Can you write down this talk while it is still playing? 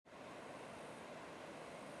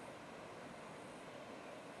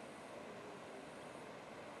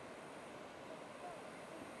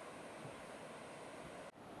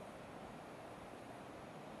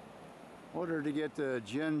order to get to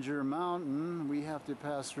Hsinchu Mountain, we have to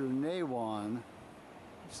pass through Taiwan.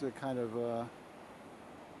 It's a kind of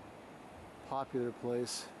popular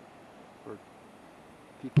place for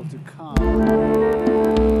people to come.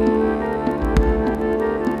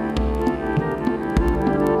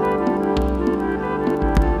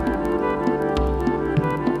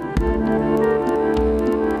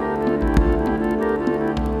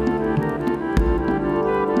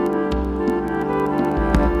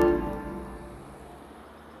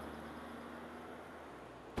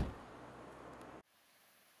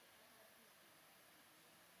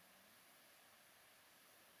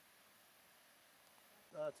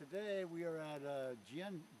 Today we are at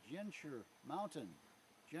Hsinchu Mountain,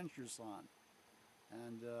 Hsinchu-san,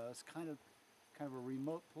 and it's kind of a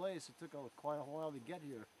remote place. It took quite a while to get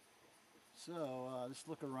here, so just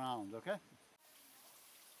look around, okay?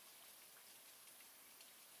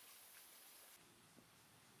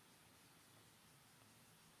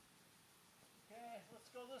 Okay, let's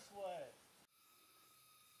go this way.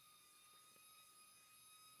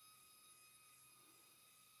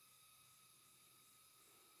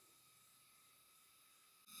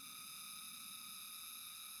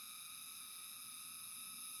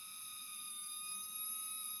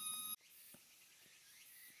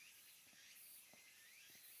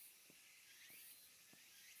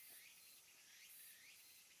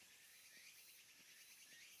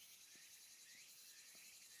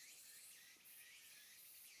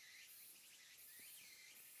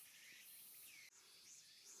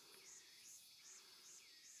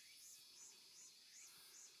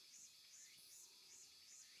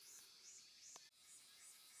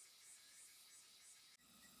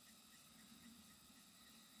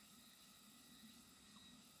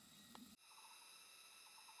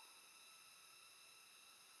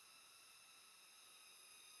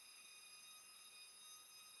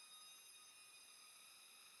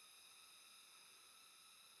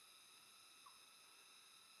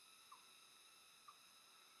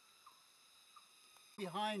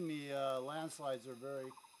 Behind me, landslides are very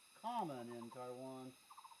common in Taiwan.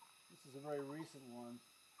 This is a very recent one,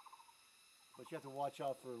 but you have to watch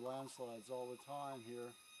out for landslides all the time here,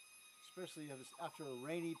 especially if it's after a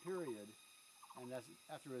rainy period, and that's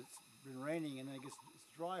after it's been raining and then it's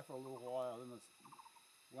dry for a little while, then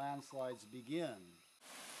the landslides begin.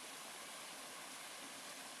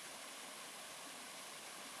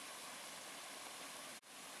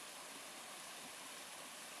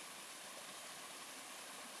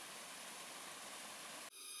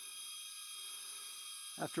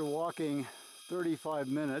 After walking 35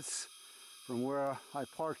 minutes from where I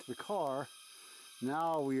parked the car,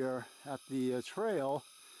 now we are at the trail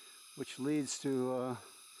which leads to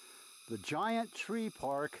the giant tree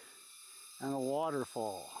park and a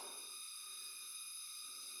waterfall.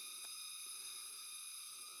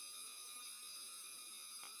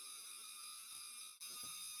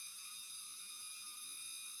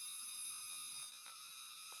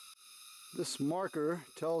 This marker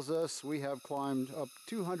tells us we have climbed up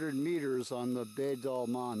 200 meters on the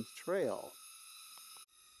Beidelman trail.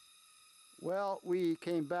 Well, we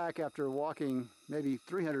came back after walking maybe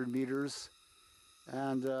 300 meters,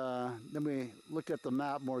 and then we looked at the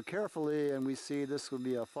map more carefully, and we see this would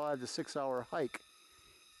be a 5 to 6 hour hike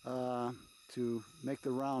to make the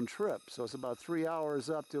round trip. So it's about 3 hours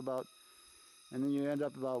up to about, and then you end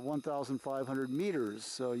up about 1,500 meters.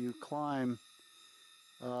 So you climb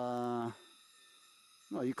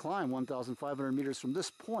you climb 1,500 meters from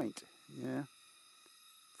this point, yeah,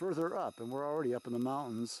 further up, and we're already up in the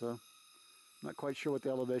mountains, so I'm not quite sure what the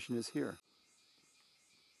elevation is here.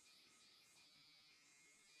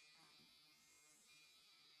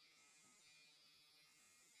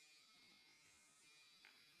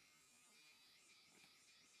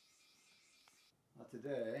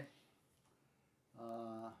 Today,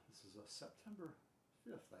 this is September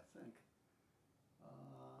 5th, I think.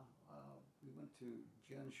 We went to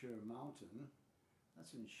Jinshi Mountain.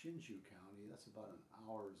 That's in Hsinchu County. That's about an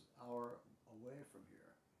hour away from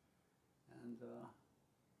here. And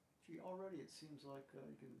gee, already it seems like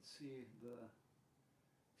you can see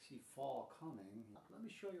fall coming. Let me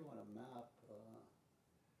show you on a map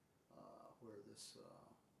where this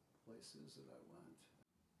place is that I went.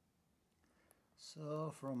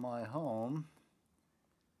 So from my home,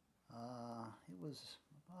 it was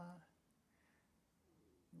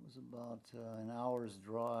about an hour's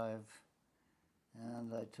drive,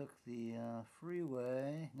 and I took the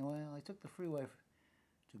freeway. No, I took the freeway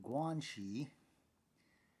to Jinshi,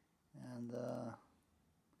 and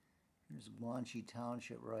here's Jinshi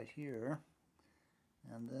Township right here,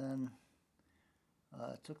 and then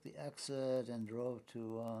took the exit and drove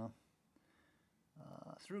to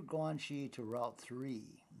through Guanxi to Route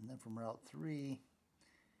 3, and then from Route 3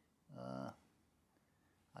 I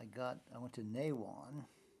went to Neiwan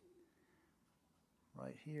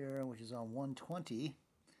right here, which is on 120,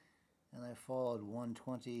 and I followed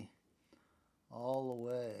 120 all the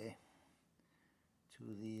way to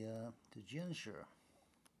to Jinshi.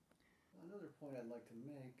 Another point I'd like to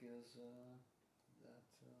make is that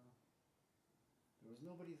there was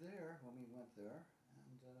nobody there when we went there,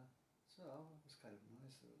 and so it was kind of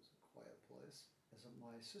nice. It was a quiet place. As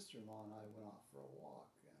my sister-in-law and I went off for a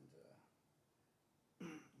walk, and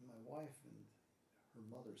my wife and her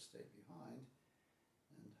mother stayed behind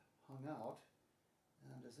and hung out.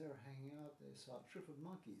 And as they were hanging out, they saw a troop of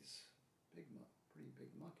monkeys, pretty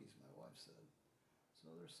big monkeys, my wife said. So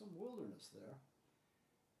there's some wilderness there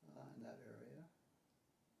in that area.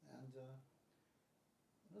 And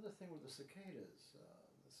another thing were the cicadas.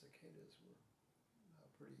 The cicadas were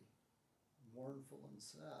pretty mournful and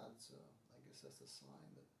sad, so I guess that's a sign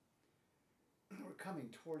that we're coming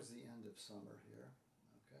towards the end of summer here.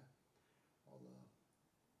 Okay, although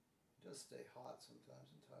it does stay hot sometimes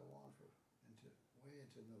in Taiwan for way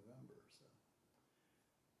into November, so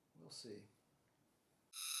we'll see.